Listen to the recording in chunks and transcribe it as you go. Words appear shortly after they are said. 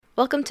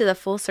Welcome to the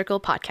Full Circle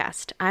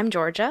Podcast. I'm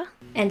Georgia.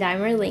 And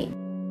I'm Arlene.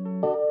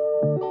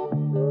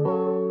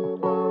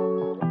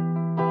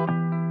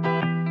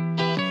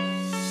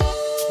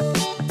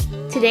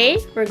 Today,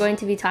 we're going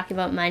to be talking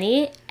about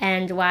money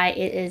and why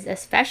it is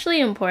especially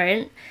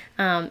important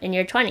in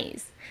your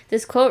 20s.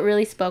 This quote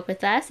really spoke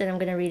with us, and I'm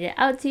going to read it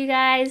out to you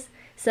guys.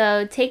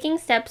 So, taking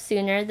steps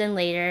sooner than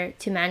later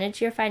to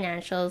manage your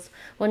financials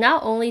will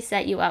not only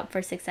set you up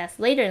for success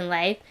later in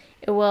life,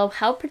 it will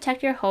help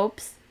protect your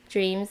hopes,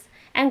 dreams,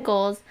 and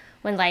goals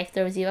when life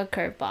throws you a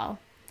curveball.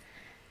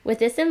 With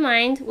this in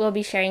mind, we'll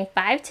be sharing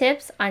 5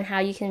 tips on how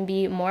you can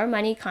be more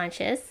money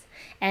conscious.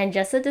 And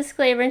just a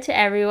disclaimer to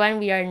everyone,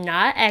 we are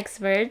not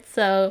experts,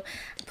 so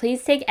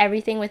please take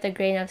everything with a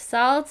grain of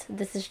salt.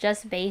 This is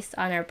just based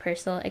on our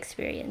personal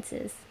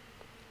experiences.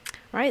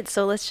 All right,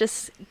 so let's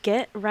just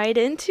get right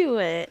into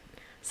it.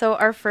 So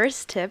our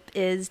first tip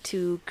is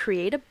to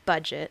create a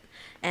budget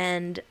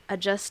and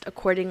adjust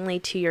accordingly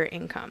to your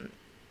income.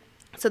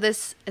 So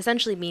this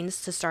essentially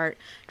means to start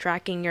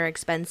tracking your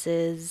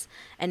expenses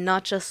and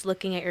not just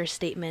looking at your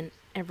statement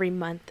every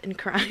month and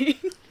crying.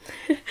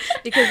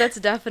 Because that's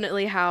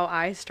definitely how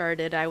I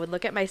started. I would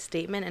look at my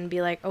statement and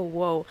be like, oh,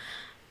 whoa,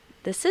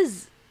 this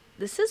is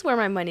where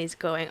my money's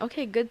going.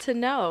 Okay, good to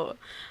know.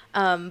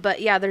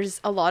 But yeah,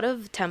 there's a lot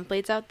of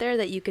templates out there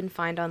that you can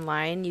find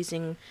online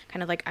using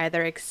kind of like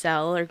either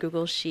Excel or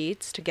Google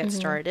Sheets to get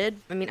started.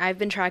 I mean, I've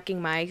been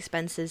tracking my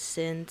expenses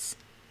since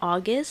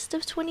August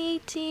of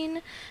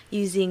 2018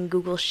 using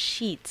Google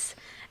Sheets,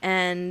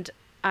 and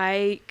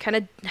I kind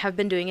of have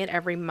been doing it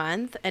every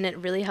month, and it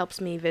really helps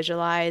me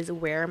visualize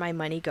where my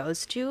money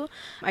goes to.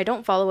 I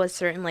don't follow a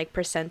certain like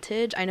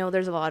percentage. I know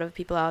there's a lot of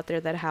people out there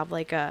that have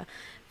like a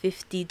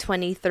 50,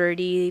 20,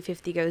 30,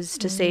 50 goes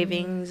to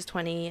savings,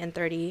 20 and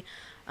 30,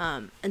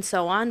 and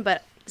so on.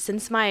 But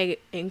since my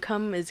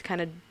income is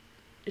kind of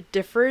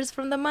differs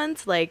from the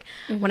months, like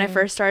when I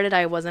first started,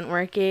 I wasn't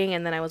working,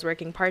 and then I was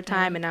working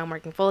part-time, and now I'm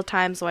working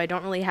full-time, so I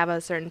don't really have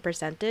a certain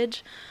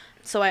percentage.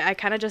 So I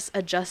kind of just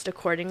adjust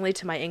accordingly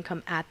to my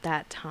income at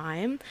that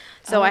time.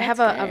 So I have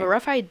a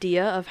rough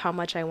idea of how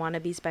much I want to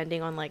be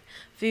spending on like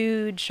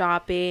food,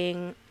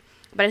 shopping.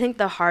 But I think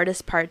the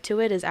hardest part to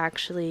it is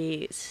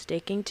actually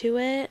sticking to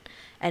it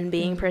and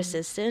being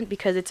persistent,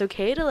 because it's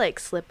okay to like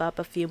slip up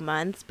a few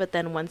months. But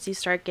then once you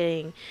start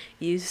getting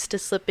used to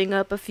slipping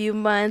up a few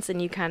months and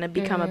you kind of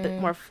become a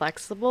bit more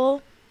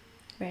flexible,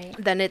 right,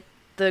 then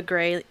the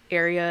gray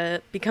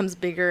area becomes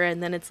bigger,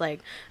 and then it's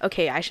like,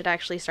 okay, I should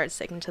actually start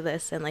sticking to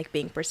this and like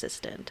being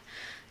persistent.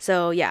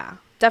 So yeah,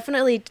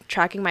 definitely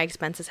tracking my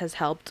expenses has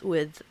helped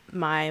with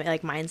my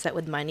like mindset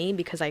with money,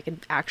 because I can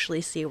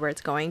actually see where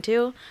it's going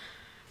to.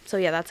 So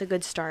yeah, that's a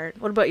good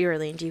start. What about you,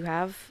 Arlene? Do you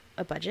have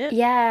a budget?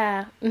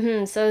 Yeah.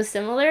 So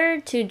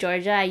similar to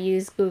Georgia, I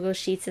use Google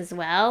Sheets as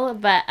well,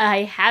 but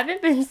I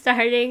haven't been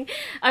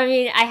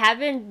I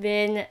haven't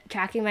been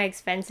tracking my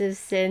expenses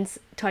since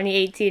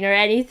 2018 or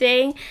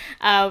anything.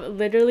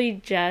 Literally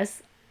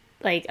just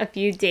like a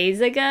few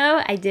days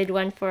ago, I did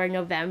one for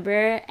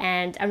November,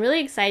 and I'm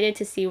really excited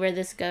to see where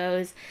this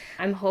goes.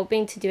 I'm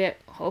hoping to do it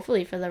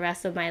hopefully for the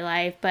rest of my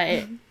life,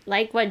 but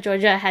like what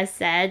Georgia has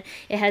said,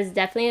 it has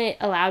definitely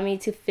allowed me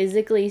to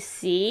physically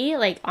see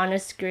like on a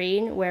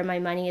screen where my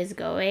money is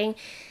going.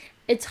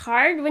 It's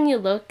hard when you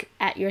look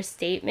at your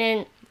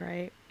statement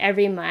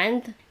every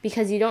month,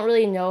 because you don't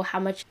really know how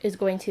much is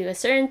going to a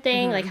certain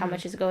thing, like how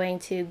much is going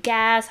to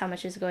gas, how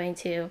much is going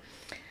to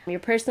your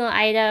personal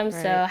items.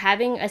 So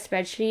having a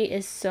spreadsheet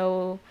is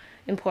so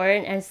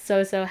important and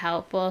so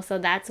helpful. So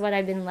that's what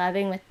I've been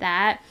loving with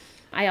that.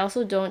 I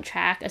also don't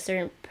track a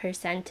certain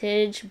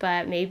percentage,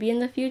 but maybe in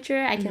the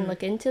future I can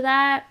look into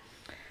that.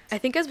 I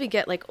think as we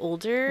get like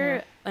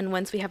older, and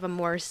once we have a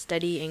more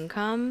steady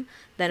income,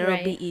 then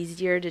it'll be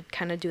easier to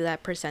kind of do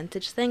that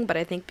percentage thing. But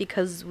I think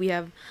because we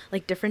have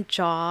like different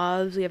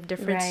jobs, we have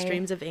different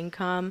streams of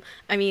income.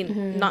 I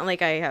mean, not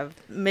like I have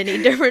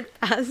many different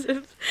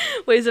passive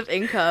ways of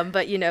income,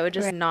 but you know,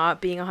 just not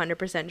being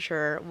 100%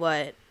 sure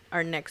what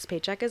our next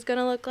paycheck is going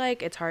to look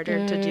like, it's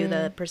harder to do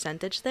the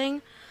percentage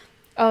thing.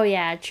 Oh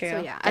yeah, true. So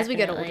yeah, as we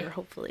get older,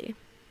 hopefully.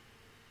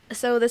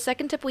 So the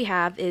second tip we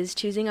have is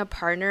choosing a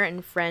partner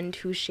and friend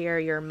who share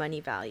your money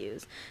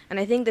values. And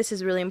I think this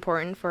is really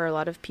important for a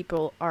lot of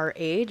people our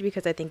age,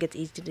 because I think it's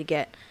easy to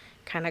get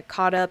kind of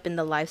caught up in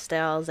the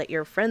lifestyles that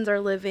your friends are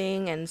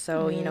living, and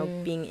so, you know,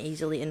 being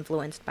easily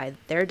influenced by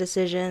their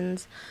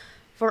decisions.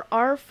 For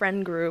our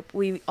friend group,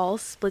 we all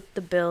split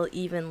the bill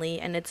evenly,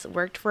 and it's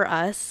worked for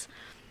us.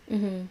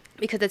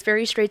 Because it's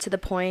very straight to the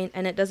point,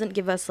 and it doesn't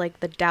give us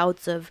like the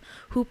doubts of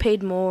who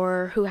paid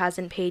more, who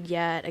hasn't paid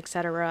yet,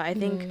 etc. I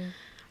think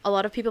a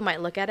lot of people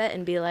might look at it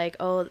and be like,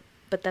 oh,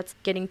 but that's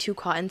getting too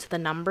caught into the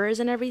numbers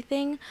and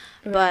everything.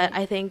 But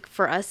I think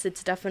for us,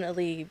 it's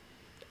definitely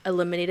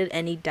eliminated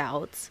any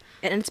doubts,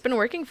 and it's been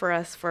working for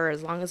us for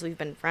as long as we've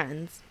been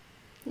friends.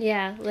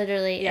 Yeah,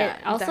 literally. Yeah,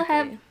 It also exactly.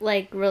 have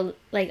like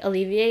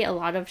alleviate a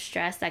lot of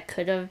stress that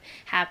could have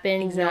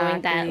happened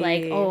knowing that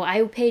like, oh,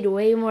 Exactly. I paid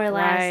way more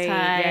last Right.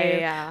 Yeah, yeah, time,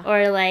 yeah.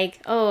 or like,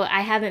 oh,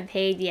 I haven't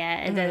paid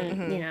yet, and Mm-hmm,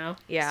 then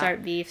mm-hmm. Yeah,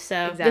 start beef.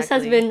 So this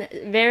has exactly.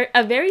 been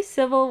very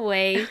civil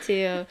way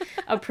to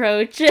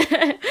approach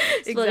splitting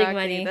Exactly,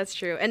 money. that's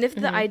true. And if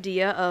the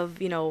idea of,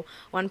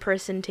 one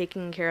person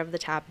taking care of the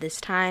tab this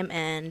time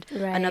and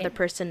another Right.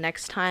 person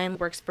next time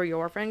works for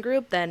your friend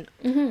group, then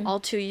all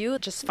to you,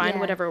 just find Yeah.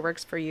 whatever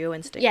works for you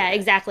and stick Yeah, with it.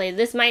 exactly.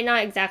 This might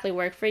not exactly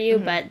work for you,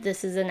 but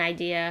this is an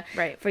idea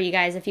Right. for you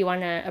guys if you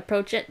want to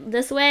approach it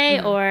this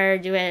way or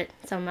do it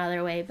some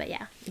other way. But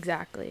yeah.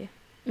 Exactly.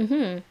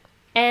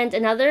 And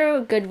another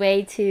good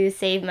way to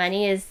save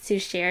money is to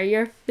share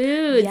your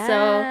food. Yes.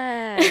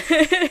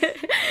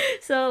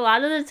 So a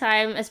lot of the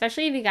time,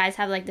 especially if you guys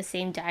have like the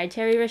same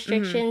dietary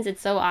restrictions,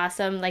 it's so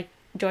awesome. Like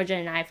Georgia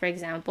and I, for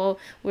example,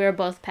 we're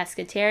both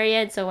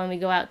pescatarian. So when we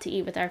go out to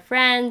eat with our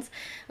friends,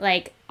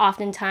 like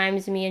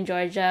oftentimes me and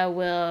Georgia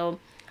will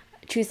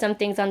choose some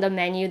things on the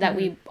menu that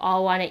we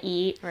all want to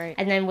eat, Right.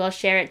 and then we'll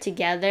share it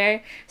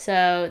together.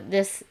 So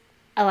this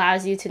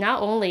allows you to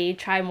not only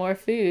try more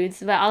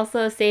foods but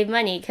also save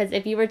money, because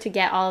if you were to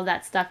get all of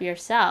that stuff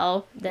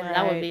yourself, then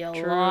that would Right. be a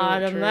True,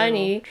 lot of true,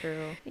 money.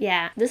 True.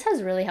 Yeah, this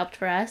has really helped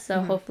for us. So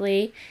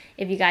hopefully,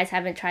 if you guys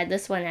haven't tried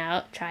this one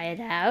out, try it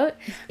out.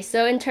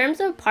 So in terms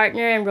of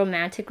partner and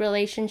romantic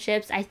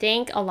relationships, I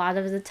think a lot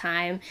of the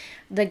time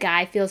the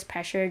guy feels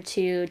pressured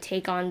to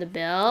take on the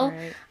bill.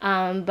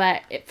 Right.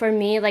 But for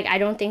me, like, I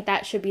don't think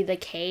that should be the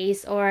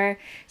case. Or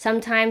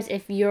sometimes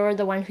if you're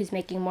the one who's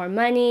making more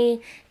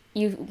money,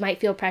 you might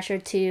feel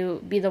pressured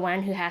to be the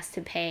one who has to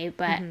pay.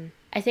 But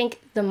I think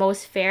the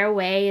most fair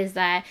way is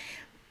that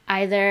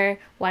either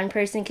one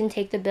person can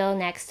take the bill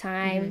next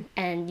time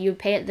and you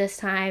pay it this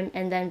time,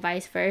 and then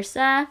vice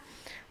versa,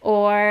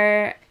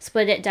 or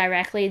split it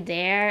directly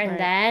there and Right.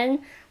 then,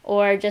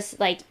 or just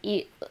like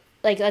eat,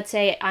 like let's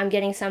say I'm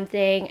getting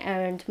something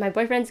and my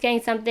boyfriend's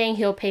getting something,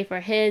 he'll pay for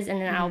his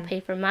and then I'll pay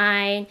for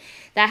mine.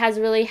 That has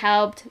really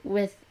helped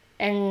with,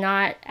 and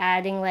not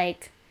adding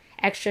like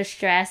extra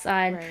stress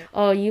on, Right.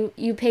 oh,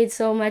 you paid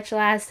so much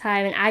last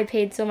time and I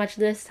paid so much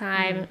this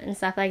time and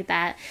stuff like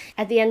that.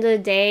 At the end of the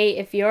day,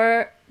 if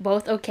you're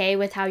both okay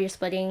with how you're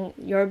splitting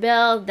your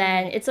bill,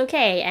 then it's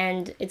okay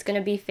and it's going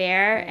to be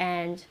fair,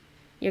 and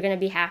you're going to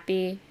be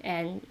happy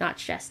and not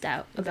stressed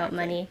out about Exactly.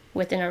 money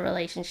within a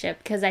relationship.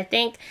 Because I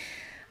think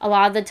a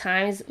lot of the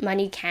times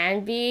money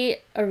can be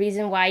a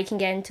reason why you can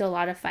get into a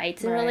lot of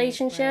fights in Right,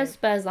 relationships, right.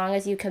 but as long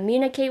as you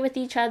communicate with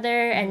each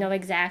other and know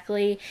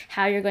exactly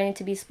how you're going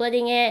to be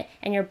splitting it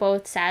and you're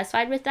both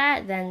satisfied with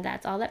that, then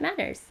that's all that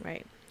matters.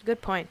 Right.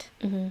 Good point.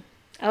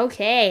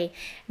 Okay,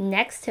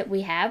 next tip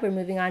we have, we're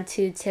moving on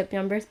to tip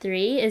number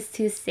 3, is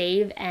to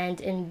save and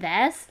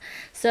invest.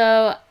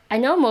 So I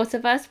know most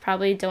of us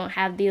probably don't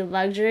have the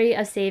luxury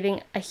of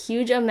saving a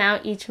huge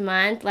amount each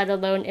month, let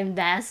alone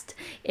invest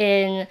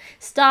in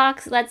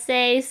stocks, let's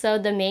say. So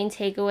the main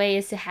takeaway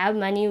is to have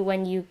money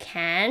when you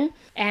can.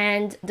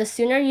 And the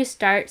sooner you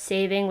start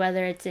saving,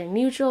 whether it's in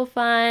mutual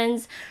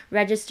funds,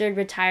 registered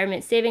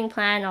retirement saving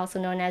plan, also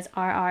known as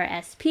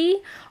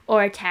RRSP,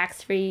 or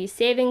tax-free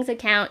savings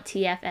account,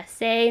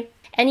 TFSA,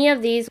 any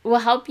of these will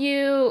help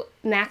you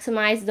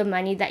maximize the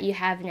money that you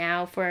have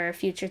now for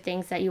future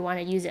things that you want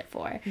to use it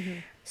for.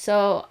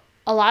 So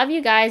a lot of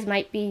you guys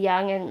might be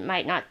young and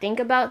might not think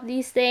about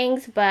these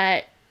things,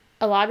 but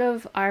a lot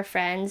of our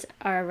friends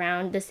are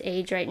around this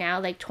age right now,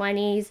 like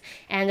 20s,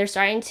 and they're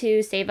starting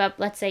to save up,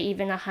 let's say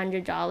even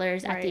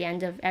 $100 at the Right.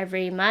 end of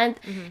every month,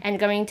 and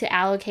going to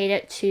allocate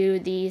it to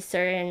these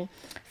certain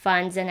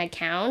funds and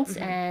accounts.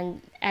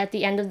 And at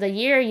the end of the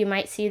year, you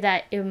might see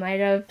that it might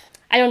have,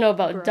 I don't know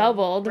about Grown.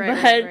 doubled, Right,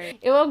 but right, right.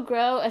 it will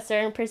grow a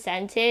certain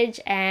percentage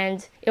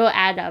and it will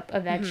add up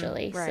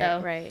eventually. Right,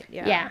 So right.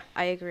 Yeah. yeah.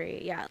 I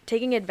agree. Yeah.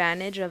 Taking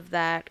advantage of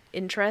that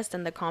interest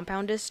and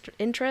the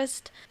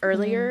interest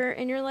earlier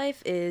in your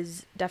life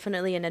is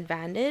definitely an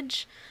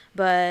advantage,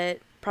 but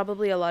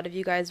probably a lot of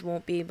you guys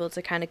won't be able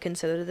to kind of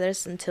consider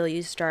this until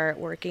you start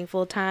working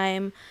full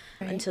time,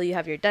 Right. until you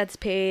have your debts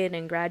paid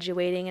and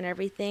graduating and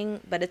everything.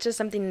 But it's just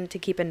something to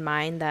keep in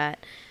mind that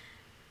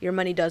your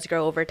money does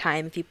grow over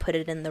time if you put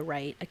it in the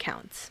right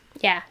accounts.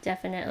 Yeah,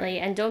 definitely.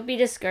 And don't be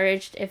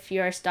discouraged if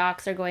your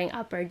stocks are going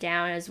up or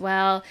down as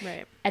well.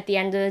 Right. At the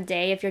end of the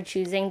day, if you're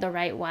choosing the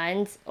right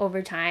ones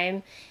over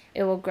time,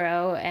 it will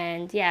grow.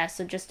 And yeah,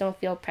 so just don't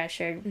feel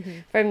pressured.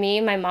 For me,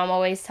 my mom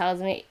always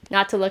tells me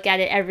not to look at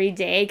it every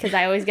day because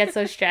I always get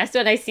so stressed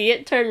when I see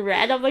it turn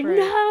red. I'm like, Right.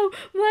 no,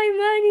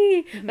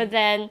 my money. But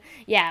then,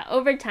 yeah,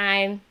 over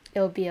time,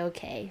 it'll be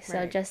okay. So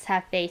Right. just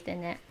have faith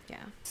in it. Yeah.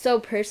 So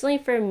personally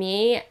for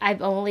me,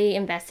 I've only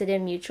invested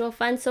in mutual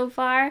funds so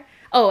far.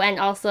 Oh, and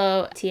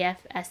also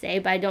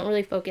TFSA, but I don't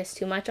really focus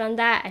too much on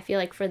that. I feel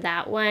like for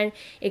that one,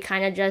 it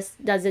kind of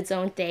just does its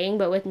own thing.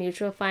 But with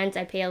mutual funds,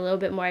 I pay a little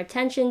bit more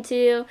attention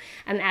to.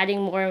 I'm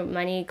adding more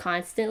money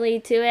constantly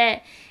to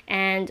it.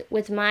 And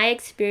with my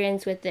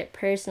experience with it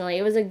personally,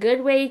 it was a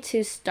good way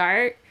to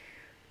start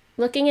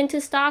looking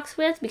into stocks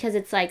with, because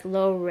it's like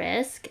low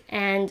risk,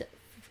 and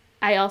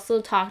I also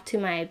talked to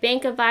my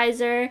bank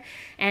advisor,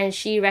 and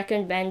she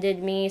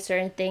recommended me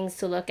certain things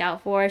to look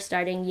out for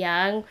starting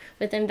young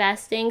with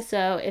investing.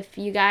 So if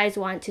you guys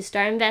want to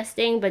start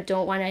investing but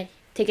don't want to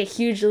take a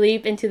huge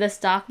leap into the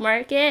stock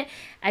market,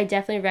 I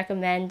definitely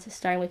recommend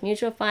starting with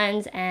mutual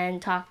funds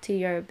and talk to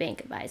your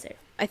bank advisor.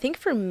 I think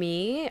for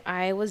me,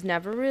 I was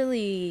never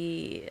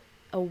really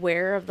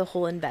aware of the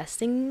whole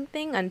investing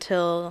thing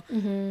until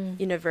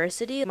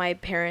university. My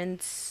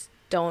parents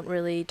don't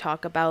really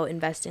talk about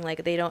investing.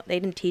 Like they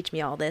didn't teach me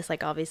all this.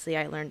 Like obviously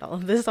I learned all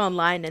of this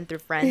online and through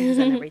friends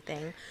and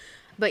everything.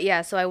 But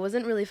yeah, so I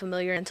wasn't really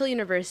familiar until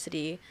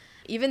university.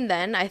 Even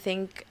then, I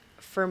think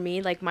for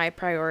me, like my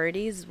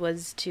priorities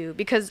was to,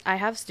 because I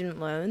have student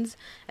loans,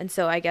 and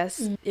so I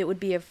guess it would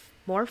be a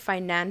more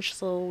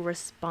financial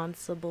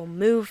responsible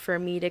move for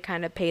me to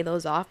kind of pay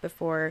those off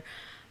before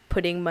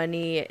putting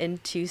money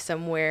into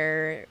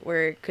somewhere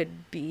where it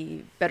could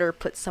be better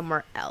put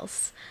somewhere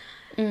else.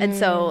 And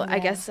so I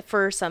guess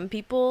for some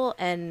people,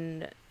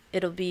 and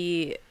it'll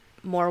be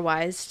more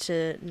wise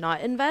to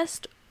not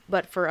invest,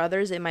 but for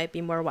others it might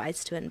be more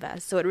wise to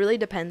invest. So it really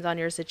depends on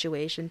your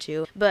situation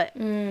too. But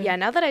yeah,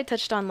 now that I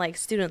touched on like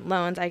student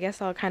loans, I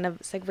guess I'll kind of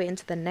segue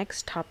into the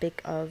next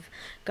topic of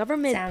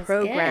government Sounds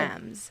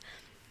programs.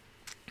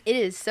 It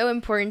is so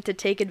important to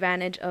take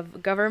advantage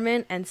of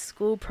government and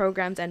school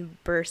programs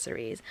and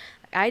bursaries.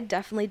 I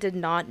definitely did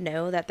not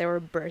know that there were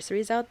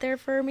bursaries out there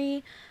for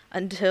me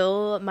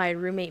until my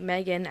roommate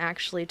Megan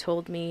actually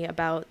told me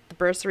about the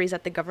bursaries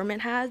that the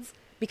government has,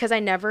 because I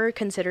never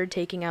considered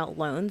taking out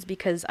loans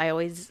because I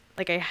always,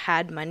 like, I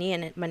had money,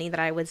 and money that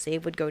I would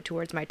save would go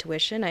towards my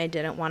tuition. I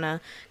didn't want to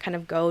kind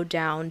of go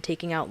down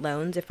taking out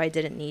loans if I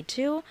didn't need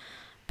to.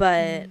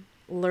 But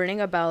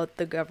learning about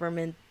the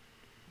government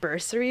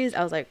bursaries,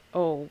 I was like,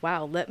 oh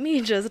wow, let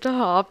me just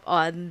hop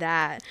on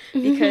that,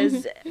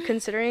 because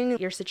considering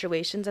your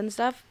situations and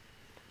stuff,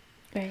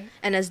 Right.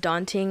 and as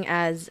daunting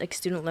as like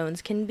student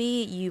loans can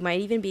be, you might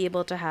even be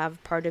able to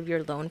have part of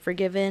your loan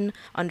forgiven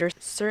under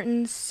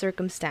certain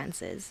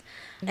circumstances.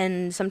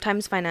 And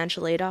sometimes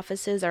financial aid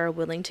offices are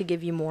willing to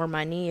give you more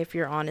money if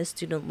you're on a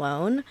student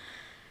loan.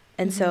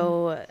 And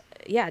so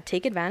yeah,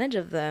 take advantage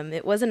of them.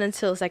 It wasn't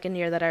until second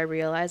year that I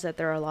realized that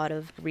there are a lot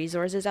of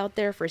resources out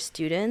there for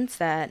students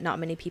that not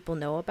many people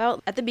know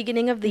about. At the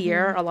beginning of the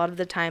year, a lot of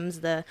the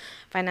times the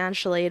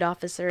financial aid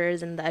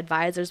officers and the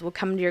advisors will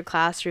come to your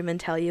classroom and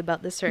tell you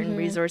about the certain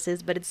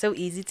resources, but it's so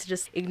easy to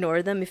just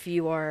ignore them if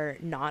you are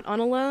not on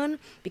a loan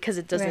because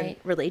it doesn't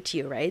relate to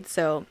you, right?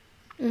 So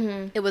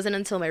it wasn't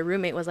until my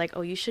roommate was like,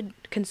 oh, you should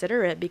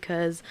consider it,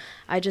 because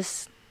I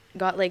just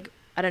got like,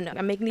 I don't know,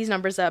 I'm making these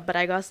numbers up, but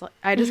I just got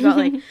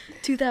like $2,000,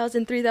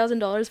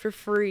 $3,000 for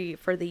free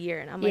for the year.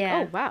 And I'm like,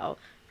 oh, wow,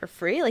 for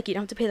free? Like, you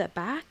don't have to pay that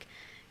back?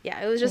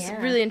 Yeah, it was just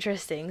really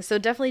interesting. So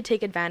definitely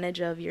take advantage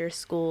of your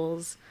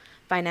school's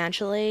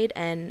financial aid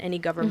and any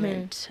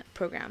government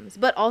programs.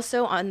 But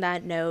also on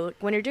that note,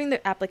 when you're doing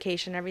the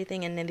application and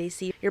everything, and then they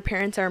see your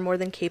parents are more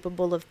than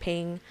capable of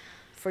paying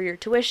for your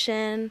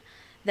tuition,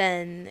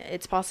 then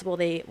it's possible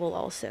they will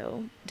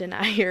also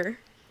deny your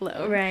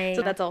loan. Right.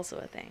 So that's also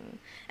a thing.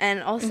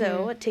 And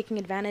also taking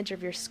advantage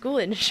of your school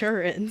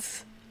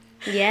insurance.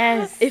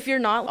 Yes. If you're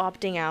not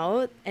opting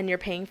out and you're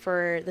paying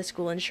for the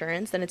school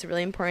insurance, then it's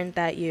really important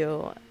that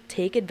you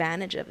take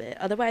advantage of it.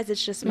 Otherwise,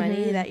 it's just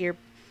money that you're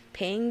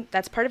paying,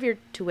 that's part of your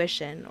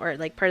tuition, or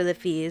like part of the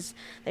fees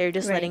that you're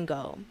just letting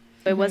go.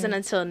 It wasn't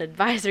until an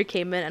advisor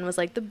came in and was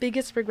like, the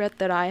biggest regret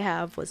that I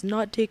have was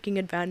not taking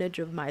advantage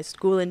of my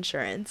school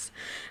insurance.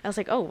 I was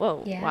like, oh,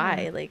 whoa,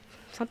 why? Like,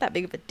 it's not that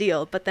big of a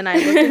deal. But then I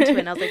looked into it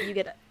and I was like, you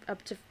get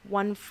up to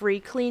 1 free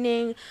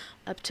cleaning,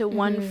 up to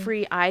 1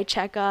 free eye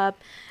checkup.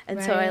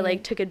 And so I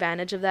like took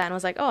advantage of that and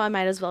was like, oh, I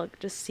might as well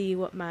just see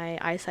what my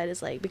eyesight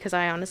is like, because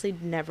I honestly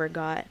never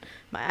got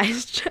my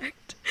eyes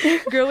checked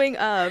growing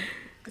up.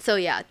 So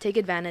yeah, take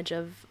advantage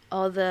of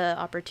all the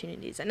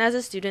opportunities. And as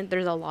a student,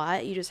 there's a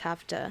lot. You just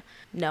have to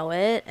know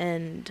it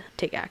and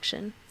take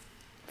action.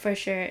 For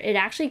sure. It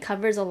actually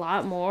covers a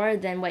lot more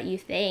than what you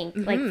think.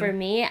 Like for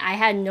me, I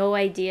had no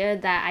idea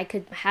that I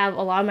could have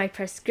a lot of my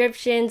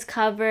prescriptions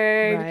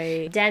covered.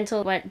 Right.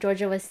 Dental, what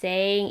Georgia was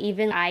saying,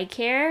 even eye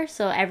care.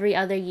 So every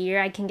other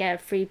year I can get a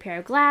free pair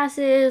of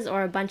glasses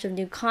or a bunch of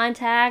new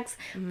contacts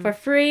for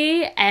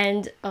free.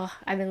 And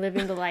I've been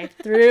living the life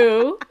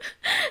through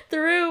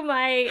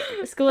my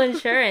school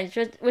insurance,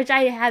 which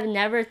I have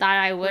never thought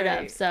I would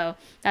have. So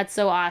that's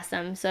so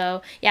awesome.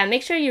 So yeah,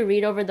 make sure you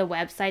read over the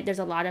website. There's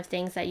a lot of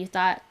things that you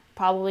thought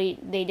probably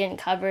they didn't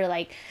cover,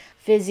 like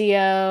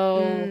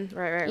physio,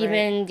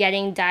 even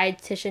getting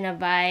dietitian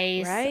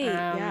advice,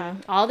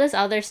 all this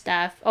other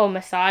stuff. Oh,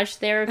 massage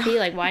therapy.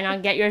 Like, why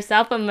not get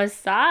yourself a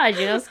massage?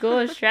 You know, school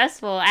is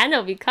stressful, and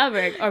it'll be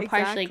covered or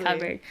partially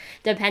covered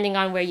depending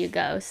on where you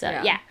go. So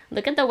yeah,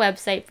 look at the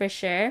website for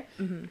sure.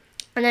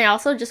 And I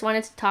also just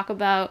wanted to talk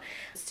about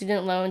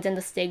student loans and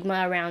the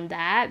stigma around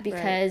that,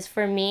 because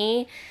for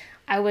me,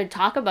 I would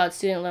talk about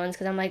student loans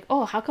because I'm like,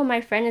 oh, how come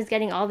my friend is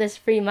getting all this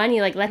free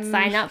money? Like, let's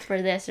sign up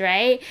for this,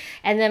 right?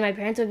 And then my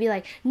parents would be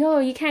like, no,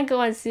 you can't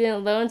go on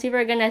student loans. People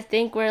are going to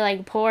think we're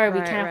like poor. We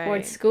can't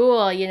afford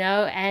school, you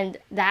know? And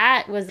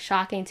that was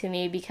shocking to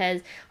me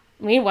because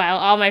meanwhile,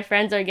 all my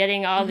friends are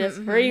getting all this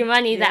free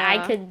money that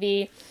I could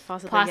be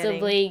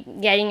possibly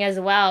getting as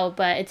well.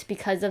 But it's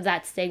because of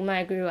that stigma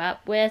I grew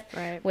up with,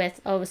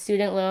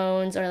 student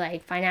loans or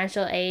like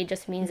financial aid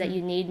just means that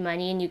you need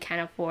money and you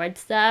can't afford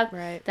stuff,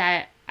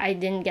 that I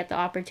didn't get the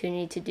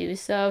opportunity to do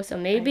so. So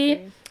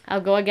maybe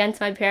I'll go against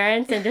my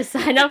parents and just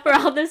sign up for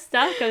all this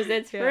stuff because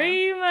it's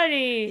free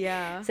money.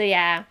 Yeah. So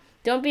yeah,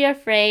 don't be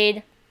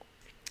afraid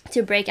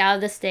to break out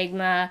of the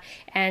stigma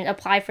and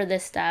apply for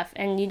this stuff.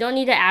 And you don't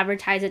need to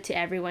advertise it to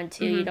everyone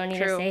too. You don't need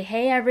to say,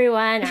 hey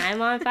everyone,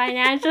 I'm on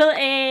financial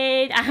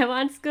aid, I'm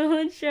on school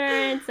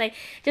insurance. Like,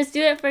 just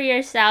do it for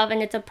yourself,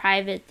 and it's a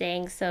private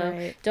thing.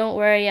 So don't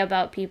worry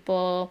about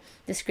people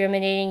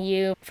discriminating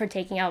you for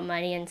taking out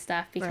money and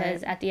stuff,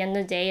 because at the end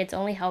of the day, it's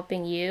only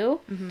helping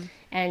you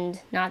and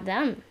not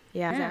them.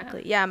 Yeah,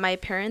 exactly. Yeah, my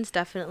parents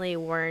definitely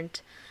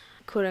weren't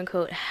quote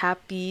unquote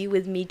happy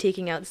with me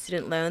taking out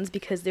student loans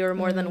because they were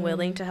more than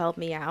willing to help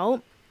me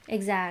out.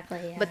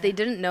 Exactly. Yeah. But they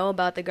didn't know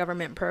about the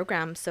government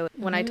program. So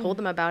when I told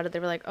them about it, they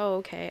were like, oh,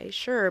 okay,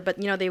 sure. But,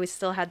 you know, they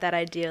still had that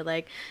idea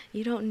like,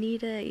 you don't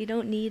need it. You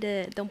don't need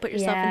it. Don't put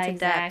yourself into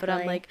debt. But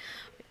I'm like,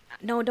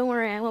 no, don't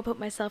worry. I won't put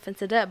myself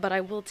into debt, but I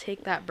will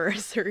take that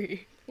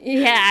bursary.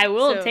 Yeah, I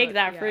will take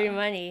that free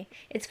money.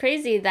 It's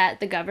crazy that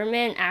the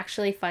government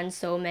actually funds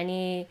so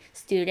many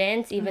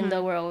students, even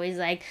though we're always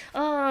like,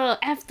 oh,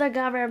 F the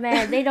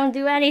government. They don't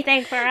do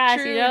anything for us,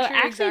 you know?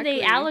 Actually,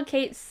 they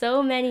allocate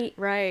so many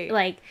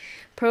like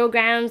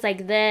programs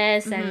like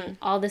this and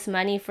all this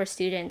money for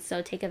students.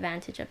 So take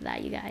advantage of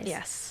that, you guys.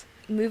 Yes.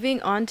 Moving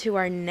on to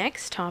our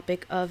next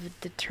topic of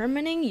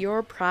determining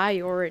your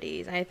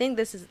priorities. And I think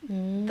this is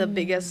the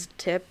biggest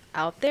tip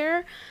out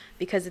there,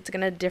 because it's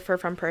going to differ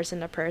from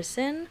person to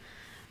person.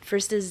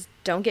 First is,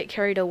 don't get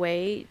carried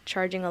away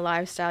charging a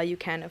lifestyle you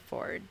can't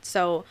afford.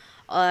 So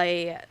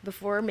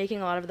before making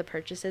a lot of the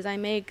purchases I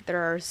make,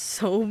 there are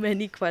so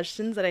many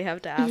questions that I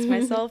have to ask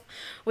myself,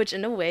 which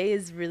in a way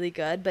is really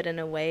good, but in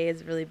a way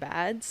is really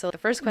bad. So the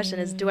first question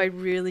is, do I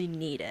really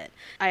need it?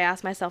 I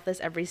ask myself this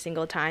every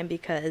single time,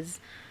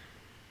 because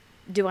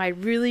do I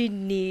really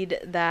need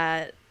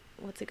that?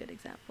 What's a good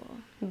example?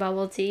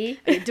 Bubble tea.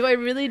 Do I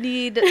really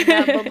need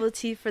that bubble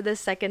tea for the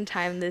second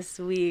time this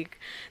week?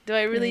 Do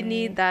I really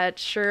need that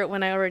shirt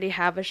when I already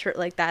have a shirt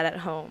like that at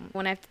home?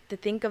 When I have to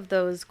think of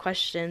those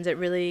questions, it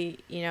really,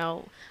 you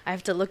know, I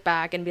have to look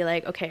back and be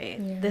like, okay,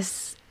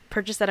 this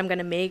purchase that I'm going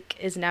to make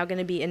is now going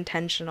to be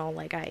intentional.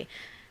 Like, I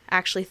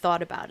actually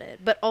thought about it.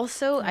 But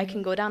also I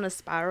can go down a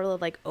spiral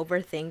of like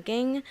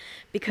overthinking,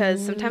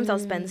 because sometimes I'll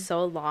spend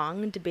so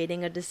long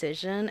debating a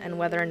decision and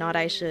whether or not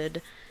I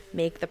should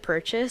make the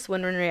purchase,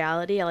 when in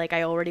reality, like,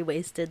 I already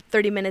wasted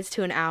 30 minutes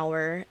to an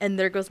hour, and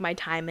there goes my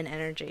time and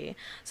energy.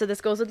 So this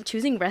goes with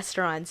choosing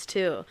restaurants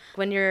too.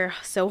 When you're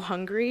so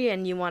hungry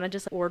and you want to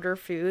just order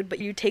food, but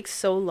you take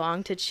so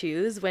long to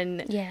choose,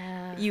 when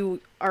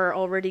you are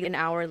already an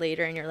hour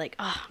later and you're like,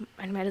 oh,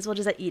 I might as well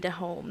just eat at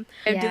home.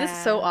 I do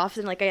this so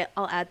often. Like,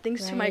 I'll add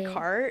things to my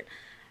cart,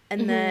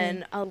 and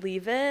then I'll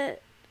leave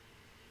it,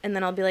 and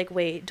then I'll be like,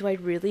 wait, do I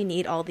really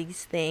need all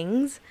these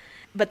things?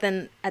 But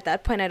then at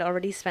that point, I'd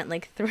already spent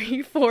like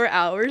 3-4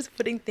 hours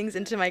putting things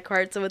into my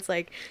cart. So it's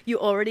like, you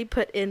already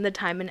put in the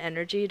time and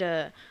energy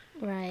to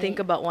think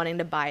about wanting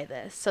to buy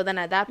this. So then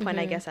at that point,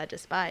 I guess I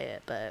just buy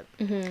it. But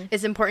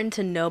it's important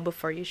to know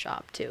before you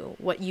shop too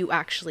what you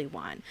actually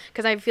want.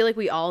 Because I feel like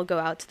we all go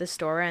out to the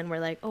store and we're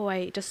like, oh,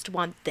 I just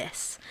want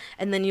this.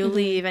 And then you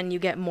leave and you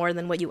get more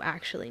than what you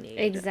actually need.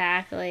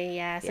 Exactly.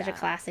 Yeah. Such a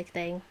classic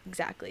thing.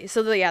 Exactly.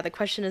 So the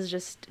question is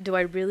just, do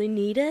I really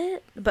need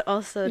it? But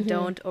also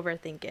don't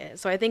overthink it.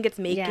 So I think it's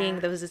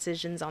making those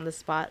decisions on the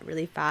spot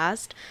really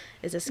fast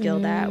is a skill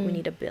that we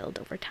need to build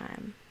over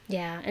time.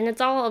 Yeah, and it's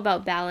all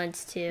about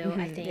balance too,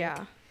 I think.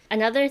 Yeah.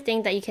 Another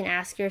thing that you can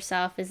ask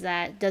yourself is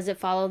that, does it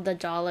follow the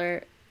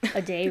 $1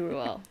 a day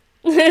rule?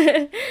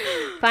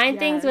 Find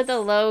things with a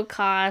low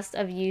cost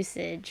of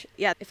usage.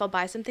 Yeah, if I'll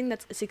buy something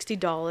that's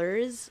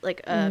 $60,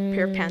 like a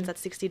pair of pants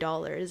that's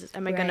 $60,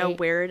 am I gonna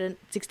wear it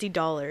at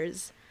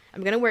 $60?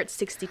 I'm gonna wear it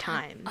 60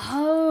 times.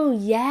 Oh,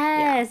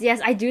 yes. Yeah.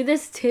 Yes, I do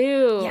this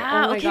too.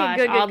 Yeah, oh my gosh,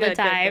 good, all the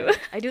time. Good.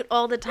 I do it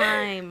all the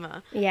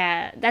time.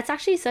 Yeah, that's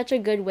actually such a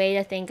good way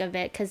to think of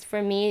it, because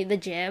for me, the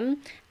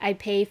gym, I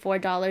pay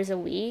 $4 a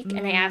week,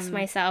 and I ask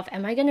myself,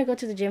 am I gonna go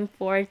to the gym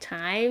 4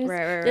 times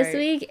this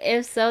week?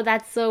 If so,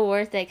 that's so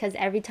worth it, because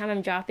every time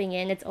I'm dropping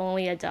in, it's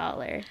only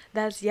 $1.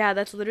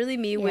 That's literally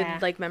me with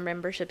like my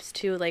memberships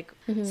too. Like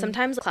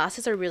sometimes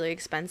classes are really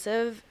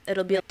expensive.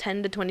 It'll be like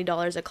 $10 to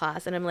 $20 a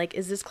class, and I'm like,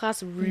 is this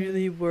class really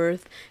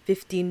worth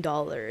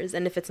 $15?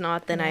 And if it's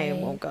not, then I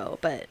won't go.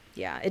 But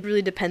yeah, it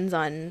really depends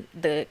on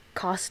the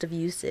cost of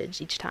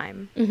usage each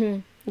time.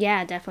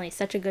 Yeah, definitely.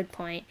 Such a good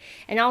point.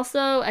 And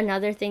also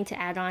another thing to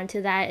add on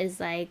to that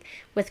is like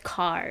with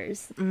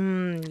cars.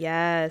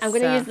 Yes. I'm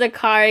going to use the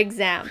car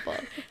example.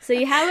 So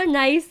you have a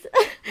nice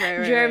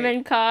Right,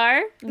 German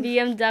car,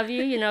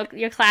 BMW, you know,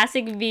 your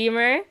classic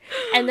Beamer,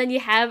 and then you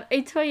have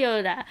a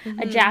Toyota,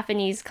 a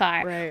Japanese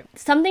car. Right.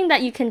 Something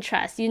that you can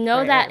trust. You know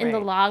Right, that right, in the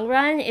right. long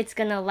run it's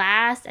going to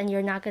last and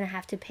you're not going to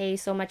have to pay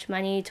so much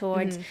money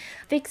towards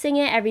fixing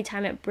it every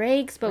time it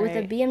breaks, but with a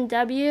Right.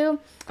 BMW,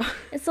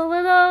 it's a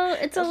little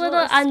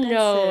little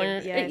unknown.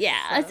 expensive.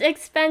 Yeah, it's so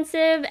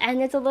expensive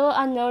and it's a little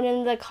unknown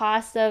in the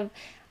cost of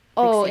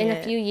fixing in a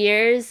it. few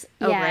years,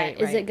 Oh, yeah, right,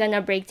 is it right. gonna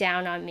break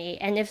down on me?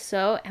 And if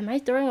so, am I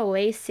throwing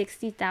away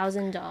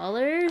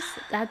 $60,000?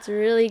 That's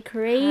really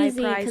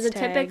crazy price because a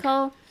tag.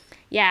 typical,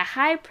 yeah,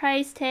 high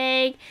price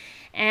tag.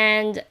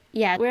 And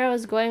yeah, where I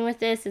was going with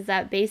this is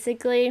that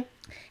basically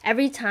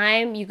every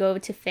time you go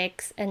to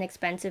fix an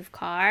expensive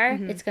car,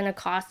 it's gonna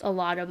cost a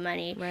lot of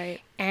money. Right.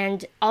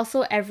 And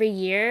also every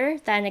year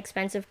that an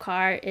expensive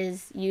car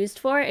is used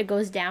for, it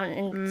goes down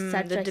in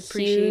such The a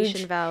depreciation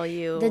huge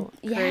value.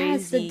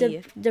 yes, the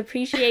Crazy.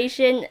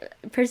 depreciation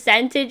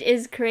percentage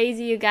is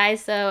crazy, you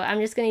guys. So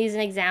I'm just gonna use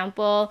an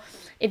example.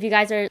 If you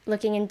guys are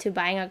looking into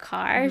buying a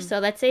car, so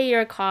let's say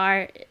your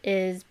car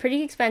is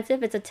pretty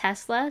expensive. It's a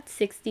Tesla,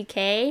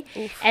 60K,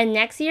 and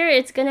next year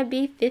it's gonna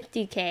be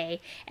 50K,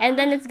 and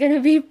then it's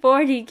gonna be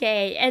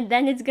 40K, and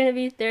then it's gonna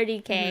be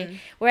 30K.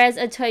 Whereas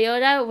a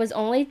Toyota was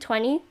only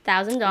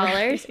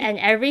 $20,000, and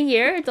every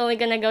year it's only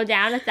gonna go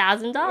down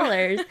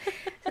 $1,000.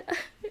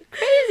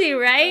 Crazy,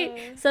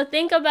 right? So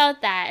think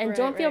about that and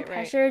don't feel right.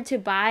 pressure to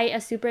buy a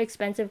super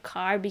expensive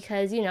car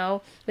because, you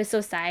know, with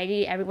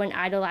society, everyone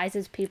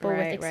idolizes people with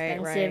Right,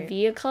 expensive right.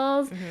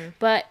 vehicles.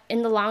 But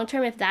in the long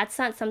term, if that's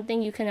not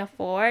something you can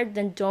afford,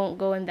 then don't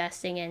go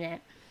investing in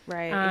it.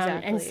 Right,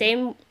 exactly.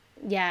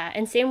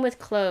 And same with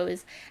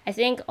clothes. I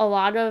think a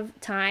lot of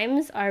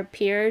times our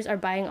peers are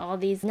buying all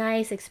these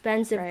nice,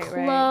 expensive Right,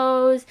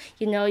 clothes.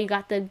 You know, you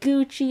got the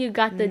Gucci, you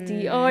got the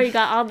Dior, you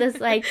got all this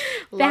like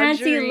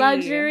fancy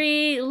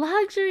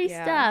luxury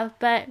Yeah. stuff.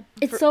 But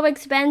it's so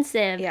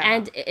expensive. Yeah.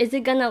 And is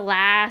it gonna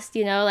last?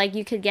 You know, like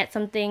you could get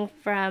something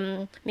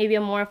from maybe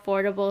a more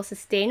affordable,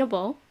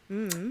 sustainable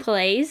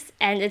place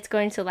and it's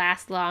going to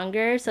last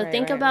longer. So Right,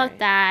 think right, about right.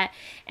 that.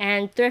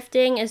 And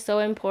thrifting is so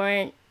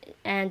important,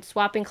 and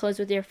swapping clothes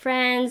with your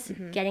friends,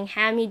 getting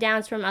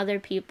hand-me-downs from other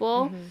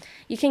people.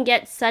 You can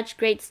get such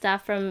great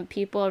stuff from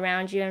people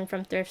around you and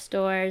from thrift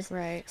stores.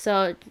 Right.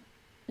 So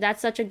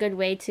that's such a good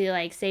way to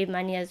like save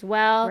money as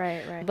well.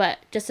 Right. But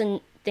just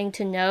a thing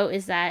to note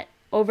is that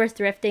over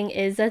thrifting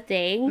is a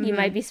thing. You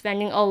might be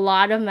spending a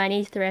lot of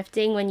money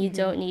thrifting when you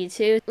don't need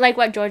to. Like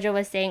what Georgia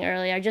was saying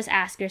earlier, just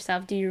ask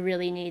yourself, do you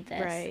really need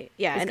this? Right.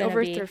 Yeah, It's and gonna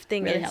over be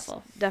thrifting really is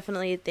helpful.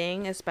 definitely a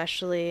thing,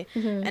 especially,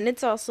 and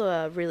it's also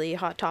a really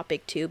hot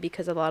topic too,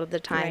 because a lot of the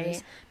times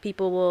Right.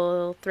 people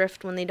will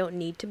thrift when they don't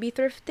need to be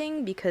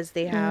thrifting because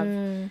they have,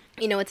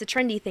 you know, it's a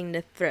trendy thing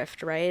to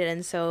thrift, right?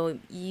 And so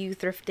you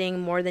thrifting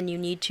more than you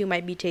need to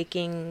might be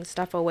taking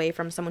stuff away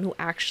from someone who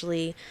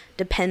actually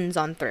depends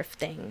on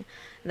thrifting.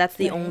 That's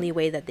the Right. only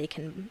way that they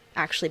can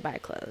actually buy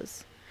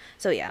clothes.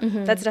 So yeah,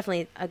 that's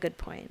definitely a good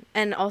point.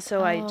 And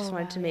also I just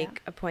wanted to wow, yeah.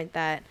 make a point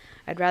that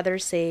I'd rather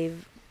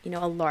save, you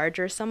know, a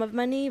larger sum of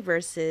money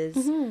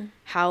versus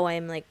how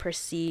I'm like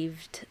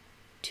perceived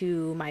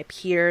to my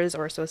peers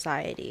or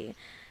society.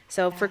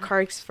 So for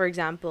cars, for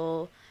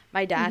example,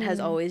 my dad has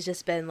always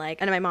just been like,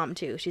 and my mom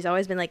too, she's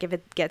always been like, if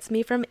it gets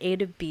me from A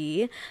to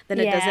B, then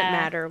it doesn't Yeah.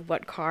 matter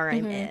what car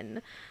I'm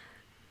in.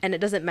 And it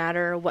doesn't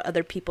matter what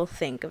other people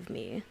think of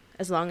me.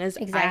 As long as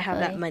I have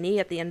that Exactly. money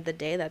at the end of the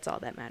day, that's all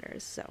that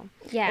matters. So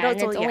Yeah, It and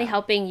also- it's only yeah.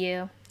 helping you. At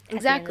the end of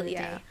exactly, the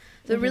yeah. day.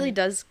 So it really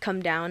does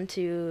come down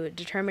to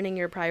determining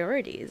your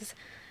priorities.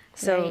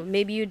 So Right.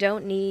 maybe you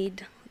don't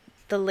need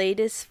the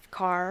latest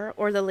car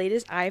or the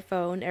latest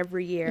iPhone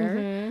every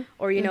year,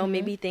 or you know,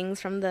 maybe things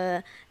from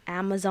the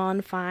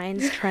Amazon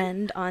finds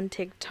trend on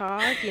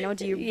TikTok. You know,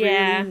 do you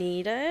Yeah. really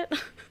need it?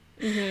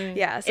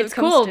 Yeah, so It's it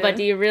comes cool, to- but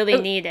do you really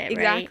Oh, need it, right?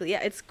 exactly.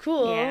 Yeah, it's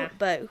cool, Yeah.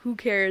 but who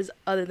cares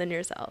other than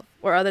yourself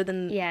or other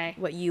than Yeah.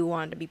 what you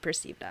want to be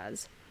perceived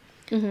as?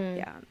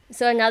 Yeah.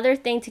 So another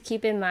thing to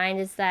keep in mind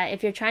is that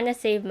if you're trying to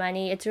save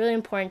money, it's really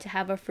important to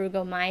have a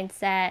frugal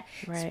mindset.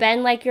 Right.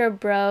 Spend like you're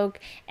broke,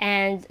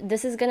 and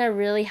this is going to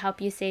really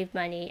help you save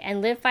money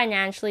and live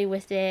financially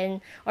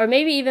within or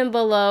maybe even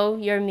below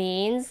your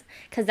means,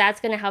 because that's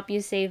going to help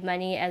you save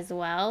money as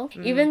well.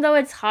 Even though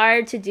it's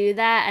hard to do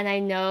that, and I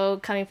know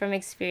coming from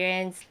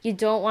experience, you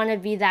don't want to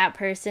be that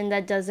person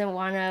that doesn't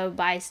want to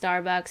buy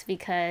Starbucks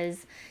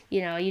because,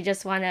 you know, you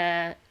just want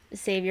to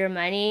save your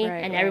money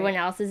Right, and right. everyone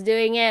else is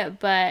doing it.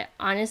 But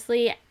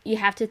honestly, you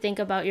have to think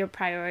about your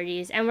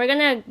priorities, and we're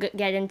gonna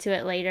get into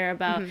it later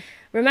about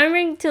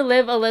remembering to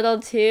live a little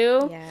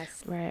too.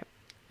 Yes. Right.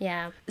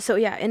 Yeah. So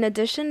yeah, in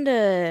addition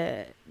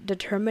to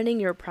determining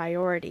your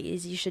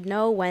priorities, you should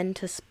know when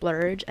to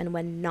splurge and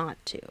when not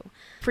to.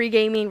 Free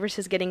gaming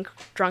versus getting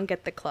drunk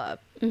at the club.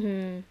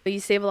 Mm-hmm. You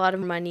save a lot of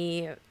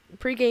money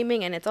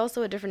pre-gaming, and it's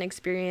also a different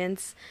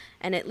experience,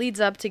 and it leads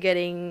up to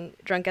getting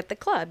drunk at the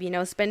club.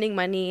 Spending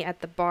money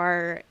at the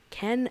bar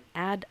can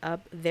add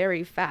up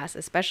very fast,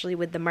 especially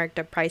with the marked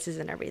up prices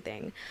and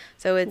everything.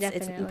 So it's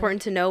Definitely.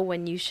 important to know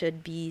when you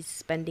should be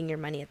spending your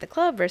money at the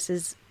club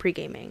versus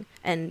pre-gaming.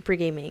 And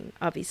pre-gaming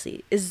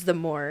obviously is the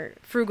more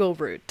frugal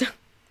route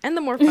and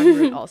the more fun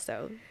route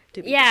also.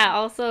 Yeah,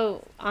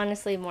 also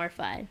honestly more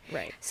fun.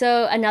 Right.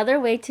 So another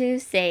way to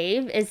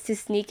save is to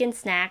sneak in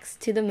snacks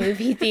to the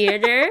movie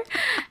theater.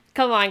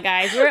 Come on,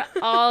 guys, we're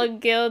all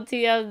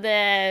guilty of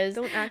this.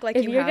 Don't act like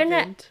If you you're haven't.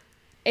 gonna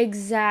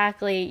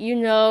Exactly.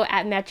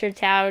 At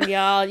Metrotown,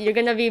 y'all, you're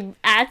gonna be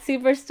at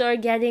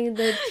Superstore getting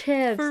the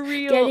chips, For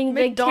real. getting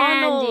the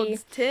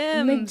McDonald's,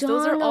 candy. Tim's,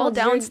 those are all McDonald's,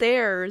 you're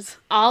downstairs.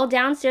 all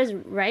downstairs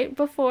right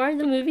before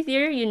the movie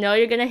theater.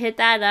 You're gonna hit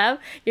that up.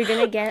 You're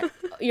gonna get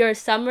your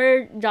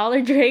summer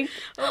dollar drink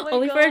Oh my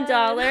only for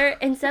God. $1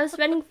 instead of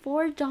spending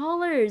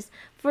 $4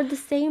 for the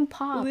same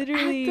pop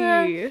Literally.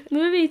 at the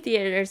movie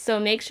theater. So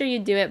make sure you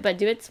do it, but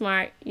do it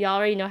smart. Y'all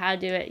already know how to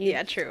do it.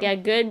 Yeah, true.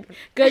 Get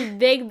good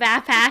big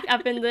backpack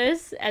up in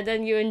this, and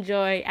then you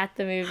enjoy at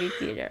the movie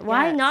theater.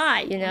 Why Yes,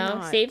 not? why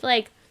not? Save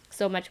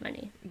so much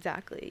money.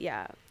 Exactly,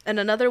 yeah. And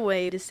another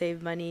way to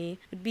save money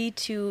would be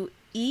to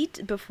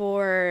eat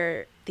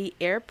before the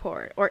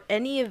airport or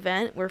any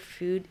event where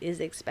food is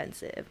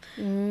expensive.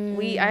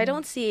 I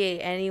don't see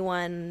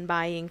anyone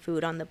buying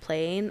food on the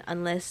plane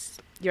unless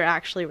you're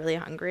actually really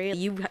hungry.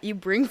 You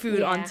bring food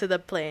Yeah. onto the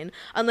plane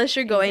unless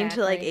you're going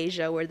to like Exactly.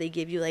 Asia where they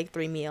give you like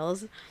 3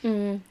 meals.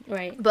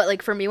 Right. But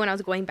like for me, when I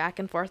was going back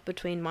and forth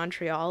between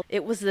Montreal,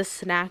 it was the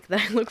snack that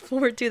I looked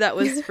forward to that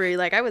was free.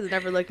 Like I was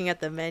never looking at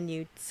the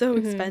menu. So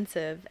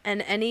expensive.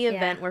 And any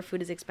event Yeah. where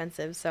food is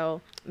expensive.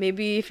 So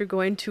maybe if you're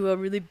going to a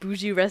really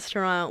bougie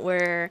restaurant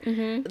where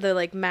the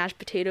like mashed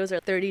potatoes are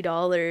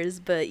 $30,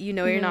 but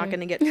you're not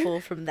gonna get full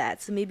from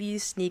that. So maybe you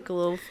sneak a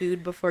little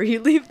food before you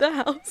leave the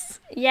house.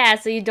 Yeah,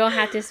 so you don't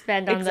have to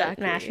spend on Exactly.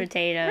 the mashed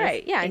potatoes.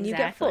 Right, yeah, and you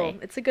get full.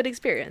 It's a good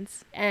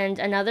experience. And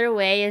another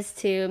way is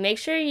to make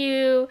sure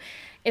you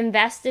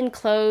invest in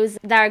clothes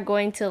that are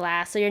going to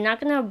last. So you're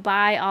not going to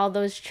buy all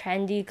those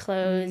trendy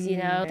clothes,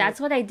 Right. That's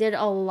what I did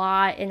a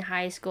lot in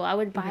high school. I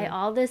would buy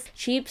all this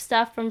cheap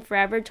stuff from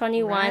Forever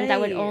 21 that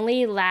would Right.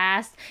 only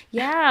last,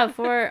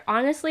 for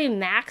honestly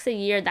max a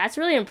year. That's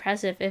really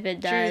impressive if it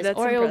does. that's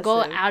or it will go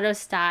impressive. out of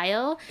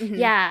style.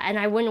 Yeah, and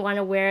I wouldn't want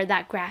to wear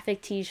that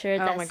graphic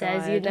t-shirt Oh that my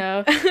says,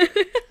 God.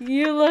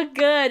 you look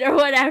good or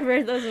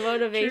whatever, those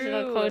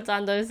motivational True. quotes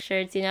on those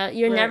shirts, You're Right,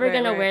 never right,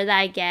 going to right. wear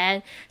that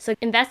again. So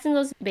invest in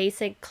those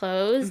basic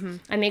clothes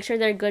and make sure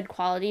they're good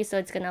quality so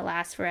it's going to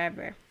last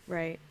forever.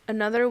 Right.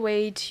 Another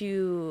way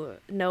to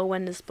know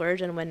when to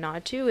splurge and when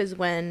not to is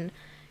when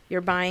you're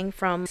buying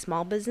from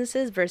small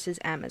businesses versus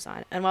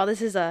Amazon. And while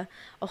this is a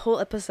whole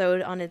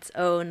episode on its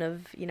own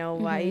of,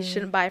 why you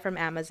shouldn't buy from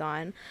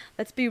Amazon,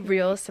 let's be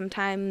real.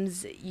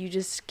 Sometimes you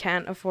just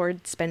can't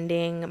afford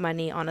spending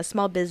money on a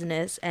small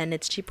business and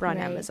it's cheaper on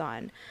Right.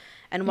 Amazon.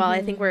 And while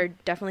I think we're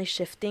definitely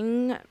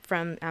shifting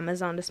from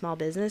Amazon to small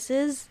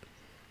businesses,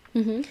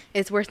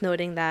 it's worth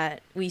noting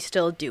that we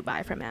still do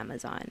buy from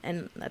Amazon,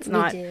 and let's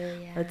not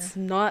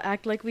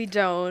act like we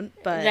don't.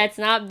 But Let's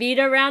not beat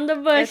around the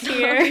bush let's not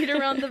here. beat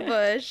around the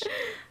bush.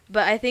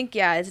 But I think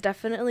I've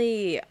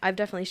definitely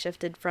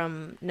shifted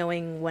from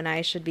knowing when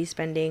I should be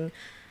spending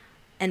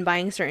and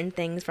buying certain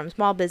things from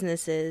small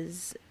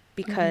businesses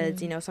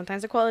because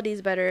sometimes the quality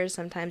is better.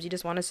 Sometimes you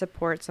just want to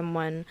support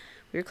someone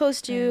you're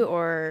close to,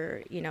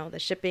 or the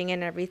shipping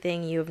and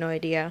everything. You have no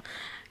idea.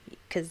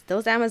 Because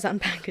those Amazon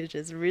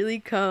packages really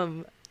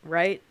come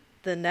right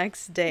the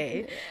next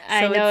day.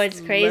 I know, it's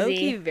crazy.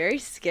 Low-key very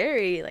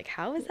scary. Like,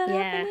 how is that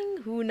Yeah. happening?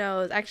 Who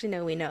knows? Actually,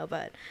 no, we know,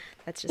 but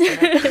that's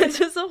just that's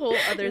just a whole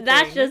other thing.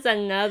 That's just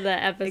another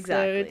episode.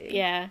 Exactly.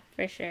 Yeah,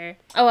 for sure.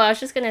 Oh, I was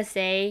just going to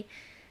say,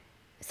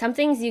 some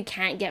things you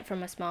can't get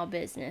from a small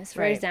business.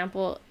 For Right.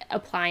 example,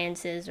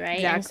 appliances,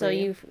 right? And so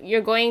Exactly. you're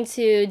going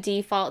to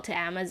default to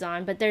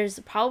Amazon, but there's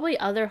probably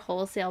other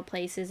wholesale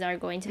places that are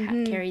going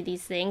to carry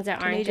these things that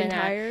Canadian aren't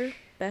gonna. Tire,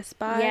 Best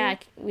Buy. Yeah,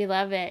 we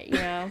love it,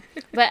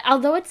 But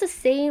although it's the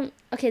same,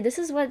 okay, this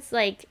is what's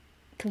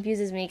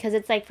confuses me because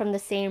it's from the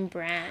same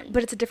brand.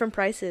 But it's different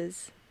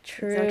prices.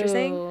 True. Is that what you're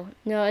saying?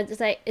 No,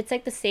 it's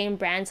the same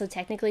brand, so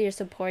technically you're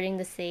supporting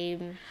the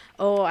same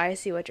Oh, I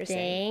see what you're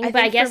saying. thing. But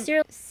I think guess from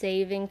you're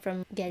saving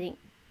from getting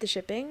the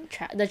shipping.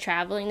 the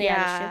traveling. The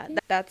Yeah, shipping.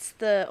 that's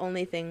the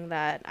only thing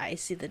that I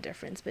see the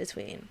difference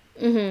between.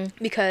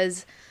 Mm-hmm.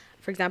 Because,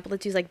 for example,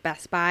 let's use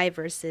Best Buy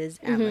versus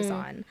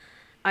Amazon.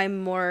 I'm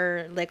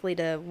more likely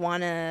to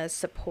want to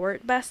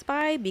support Best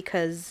Buy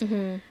because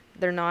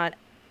they're not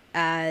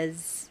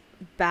as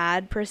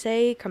bad per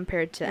se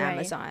compared to Right.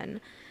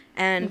 Amazon.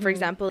 And for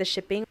example, the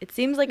shipping, it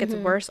seems like it's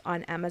worse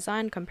on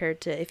Amazon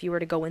compared to if you were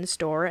to go in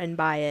store and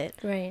buy it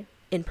Right.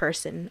 in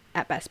person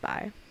at Best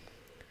Buy.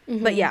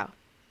 But yeah,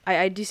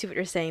 I do see what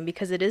you're saying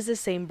because it is the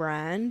same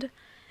brand.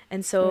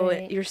 And so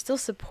Right. you're still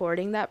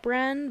supporting that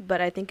brand,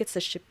 but I think it's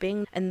the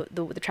shipping and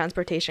the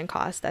transportation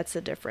cost that's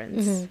the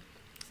difference.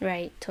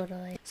 Right,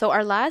 totally. So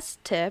our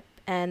last tip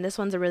and this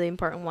one's a really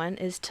important one,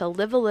 is to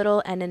live a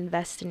little and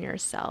invest in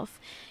yourself.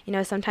 You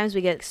know, sometimes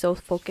we get so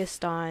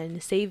focused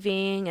on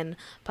saving and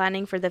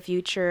planning for the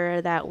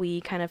future that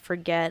we kind of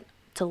forget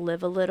to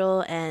live a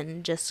little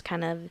and just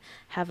kind of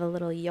have a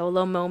little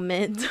YOLO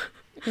moment.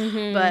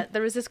 But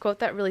there was this quote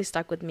that really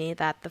stuck with me,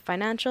 that the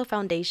financial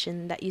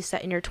foundation that you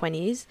set in your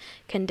 20s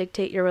can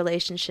dictate your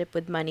relationship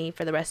with money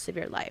for the rest of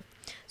your life.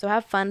 So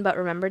have fun, but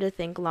remember to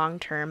think long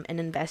term and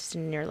invest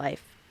in your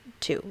life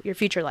too, your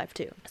future life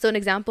too. So an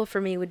example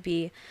for me would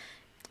be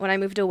when I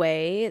moved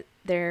away,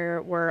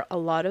 there were a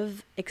lot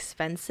of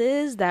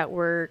expenses that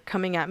were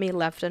coming at me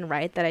left and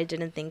right that I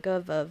didn't think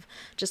of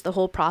just the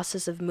whole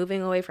process of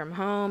moving away from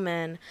home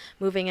and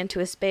moving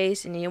into a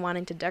space and you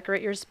wanting to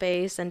decorate your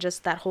space, and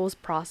just that whole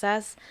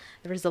process.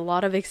 There was a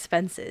lot of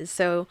expenses.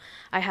 So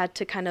I had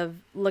to kind of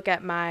look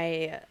at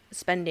my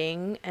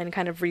spending and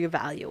kind of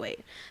reevaluate.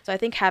 So I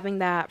think having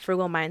that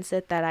frugal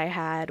mindset that I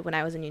had when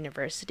I was in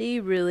university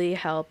really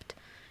helped,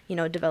 you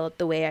know, develop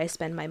the way I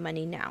spend my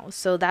money now.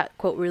 So that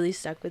quote really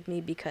stuck with me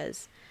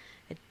because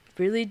it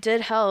really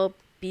did help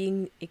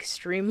being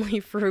extremely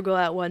frugal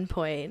at one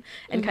point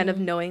and kind of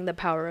knowing the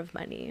power of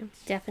money.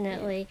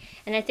 Definitely.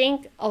 And I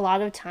think a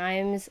lot of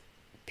times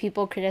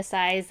people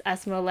criticize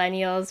us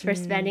millennials for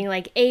spending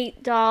like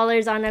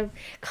 $8 on a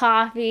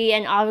coffee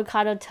and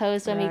avocado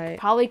toast when we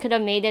probably could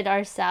have made it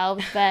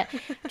ourselves. But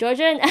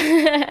Georgia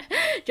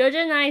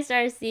and I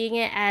started seeing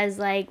it as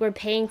like we're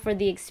paying for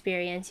the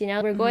experience. You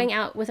know, we're going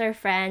out with our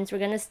friends, we're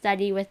going to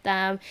study with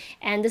them,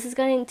 and this is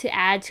going to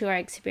add to our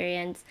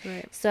experience.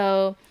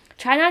 So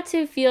try not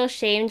to feel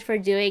shamed for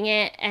doing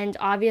it, and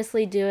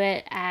obviously do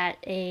it at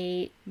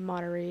a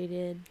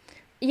moderated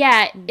in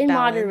balance.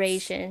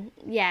 moderation.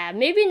 Yeah,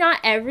 maybe not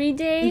every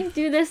day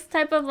do this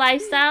type of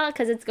lifestyle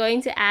because it's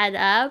going to add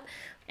up.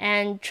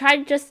 And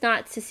try just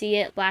not to see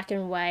it black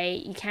and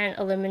white. You can't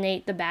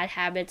eliminate the bad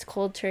habits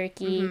cold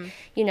turkey.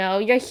 You know,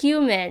 you're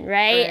human,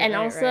 right? And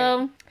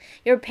also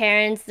your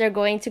parents, they're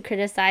going to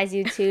criticize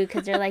you too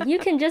because they're like, you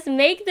can just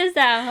make this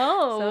at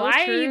home. So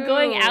why true. are you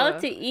going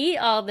out to eat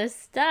all this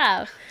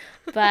stuff?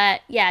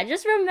 But yeah,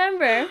 just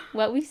remember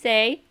what we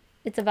say.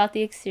 It's about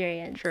the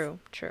experience. True.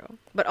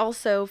 But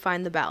also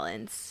find the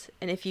balance.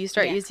 And if you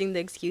start using the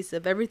excuse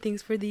of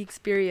everything's for the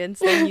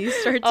experience, then you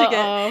start to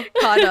get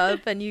caught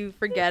up and you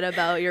forget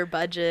about your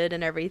budget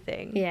and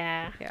everything.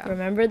 Yeah.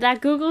 Remember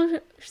that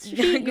Google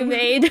sheet you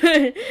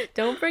made?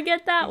 Don't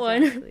forget that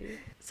one.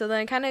 So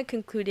then kind of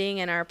concluding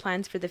in our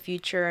plans for the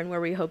future and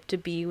where we hope to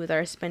be with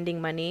our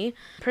spending money.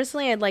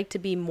 Personally, I'd like to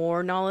be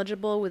more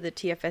knowledgeable with the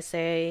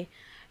TFSA,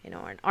 you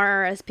know, an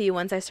RRSP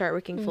once I start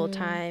working full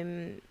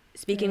time.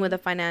 Speaking with a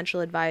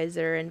financial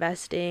advisor,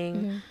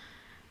 investing,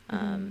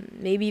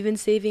 maybe even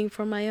saving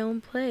for my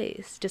own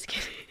place. Just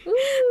kidding.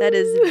 That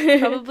is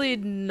probably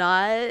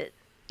not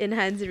in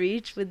hand's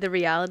reach with the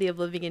reality of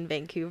living in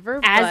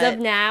Vancouver. As of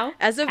now.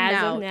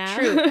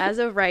 True. As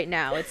of right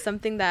now. It's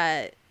something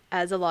that,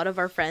 as a lot of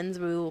our friends,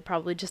 we will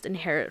probably just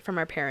inherit from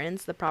our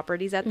parents, the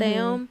properties that they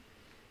own.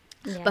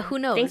 Yeah. But who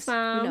knows? Thanks,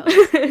 Mom.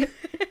 Who knows?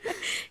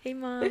 Hey,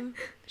 Mom.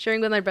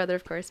 Sharing with my brother,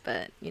 of course,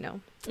 but, you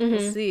know,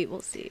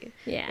 we'll see.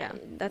 Yeah.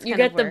 That's you kind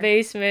get of the where...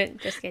 basement.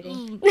 Just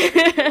kidding.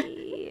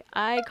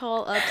 I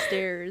call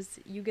upstairs.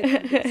 You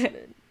get the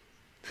basement.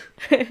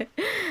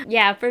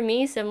 Yeah, for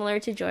me, similar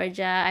to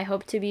Georgia, I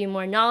hope to be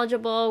more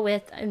knowledgeable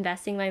with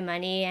investing my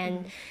money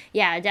and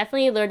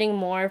definitely learning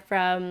more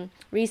from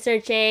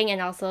researching and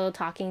also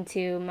talking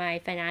to my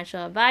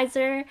financial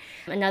advisor.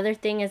 Another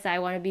thing is I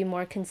want to be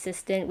more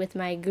consistent with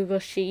my Google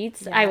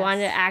Sheets. I want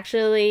to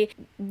actually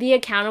be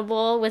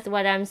accountable with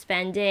what I'm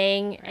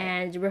spending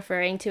and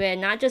referring to it,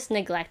 not just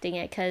neglecting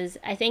it, because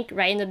I think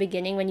right in the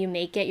beginning when you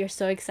make it, you're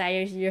so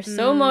excited, you're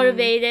so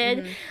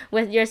motivated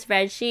with your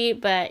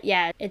spreadsheet, but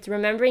it's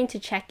remembering to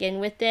check in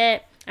with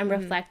it and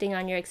reflecting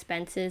on your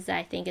expenses that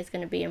I think is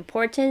going to be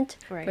important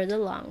for the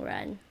long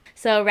run.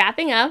 So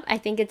wrapping up, I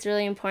think it's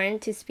really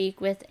important to speak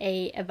with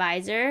a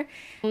advisor.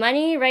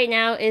 Money right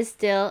now is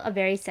still a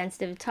very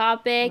sensitive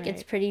topic.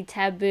 It's pretty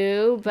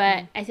taboo,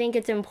 but I think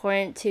it's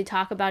important to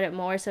talk about it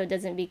more so it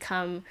doesn't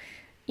become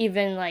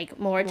even like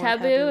more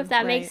taboo, if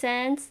that makes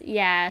sense.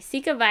 Yeah,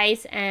 seek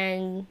advice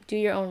and do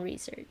your own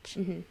research.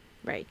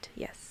 Right,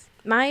 yes.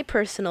 My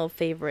personal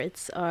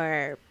favorites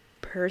are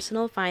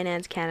Personal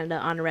Finance Canada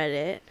on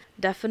Reddit.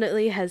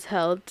 Definitely has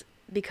helped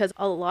because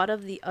a lot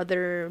of the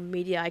other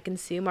media I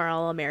consume are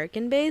all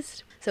American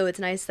based. So it's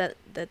nice that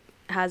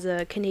has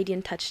a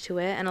Canadian touch to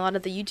it. And a lot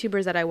of the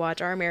YouTubers that I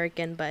watch are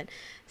American, but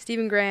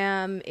Stephen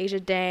Graham, Asia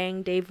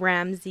Dang, Dave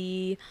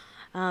Ramsey,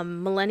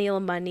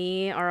 Millennial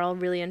Money are all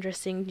really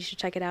interesting. You should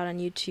check it out on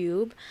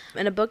YouTube.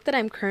 And a book that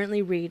I'm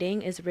currently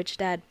reading is Rich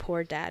Dad,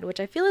 Poor Dad, which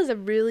I feel is a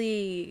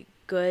really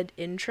good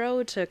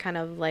intro to kind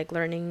of like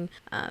learning,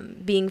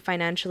 being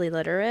financially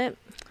literate.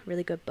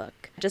 Really good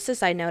book. Just a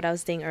side note, I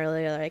was saying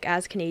earlier, like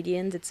as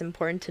Canadians, it's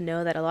important to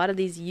know that a lot of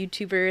these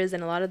YouTubers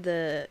and a lot of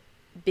the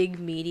big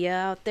media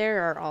out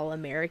there are all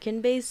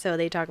American based, so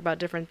they talk about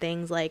different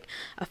things like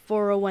a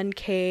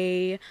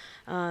 401k.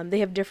 They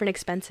have different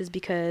expenses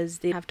because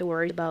they have to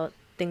worry about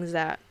things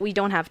that we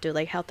don't have to,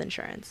 like health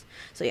insurance.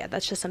 So yeah,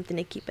 that's just something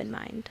to keep in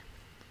mind.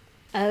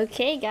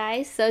 Okay,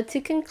 guys. So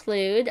to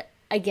conclude,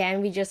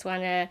 again, we just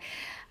want to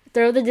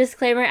throw the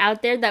disclaimer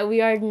out there that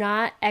we are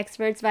not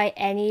experts by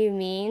any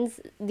means.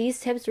 These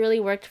tips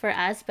really worked for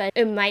us, but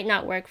it might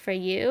not work for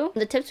you.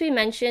 The tips we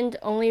mentioned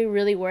only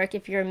really work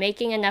if you're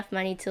making enough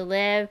money to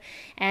live.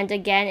 And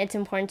again, it's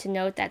important to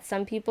note that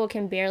some people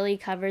can barely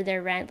cover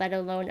their rent, let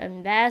alone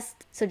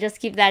invest. So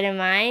just keep that in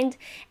mind.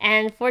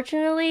 And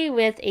fortunately,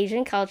 with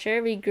Asian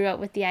culture, we grew up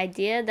with the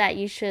idea that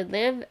you should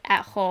live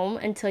at home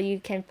until you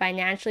can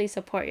financially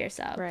support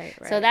yourself. Right.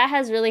 So that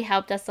has really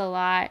helped us a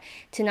lot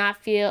to not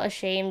feel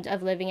ashamed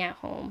of living at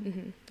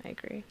home. I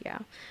agree. Yeah.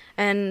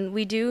 And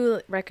we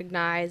do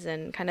recognize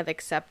and kind of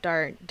accept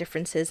our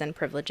differences and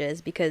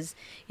privileges because,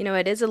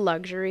 it is a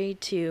luxury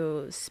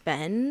to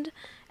spend.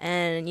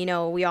 And,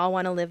 we all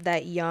want to live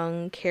that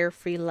young,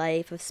 carefree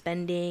life of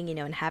spending,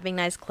 and having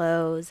nice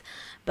clothes.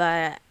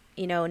 But,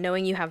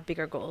 knowing you have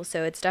bigger goals.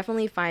 So it's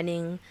definitely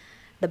finding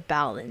the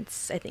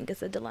balance, I think,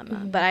 is a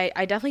dilemma. But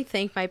I definitely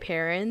thank my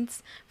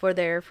parents for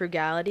their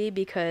frugality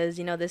because,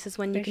 this is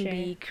when you can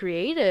be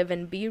creative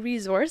and be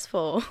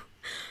resourceful.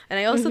 And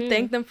I also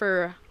thank them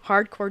for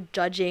hardcore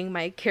judging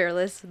my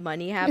careless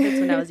money habits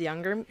when I was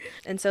younger.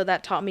 And so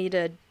that taught me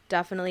to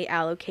definitely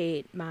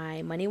allocate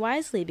my money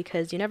wisely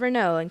because you never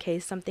know, in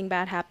case something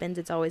bad happens,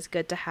 it's always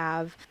good to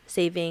have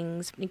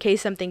savings in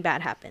case something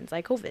bad happens,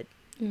 like COVID.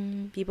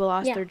 People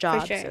lost their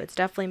jobs, so it's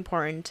definitely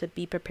important to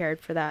be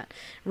prepared for that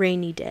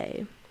rainy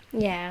day.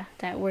 Yeah,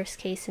 that worst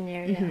case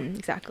scenario.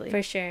 Exactly.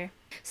 For sure.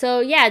 So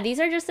yeah, these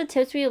are just the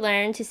tips we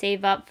learned to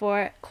save up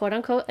for quote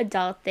unquote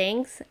adult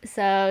things.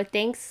 So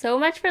thanks so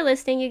much for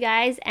listening, you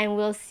guys, and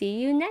we'll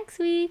see you next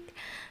week.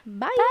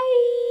 Bye.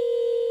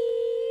 Bye.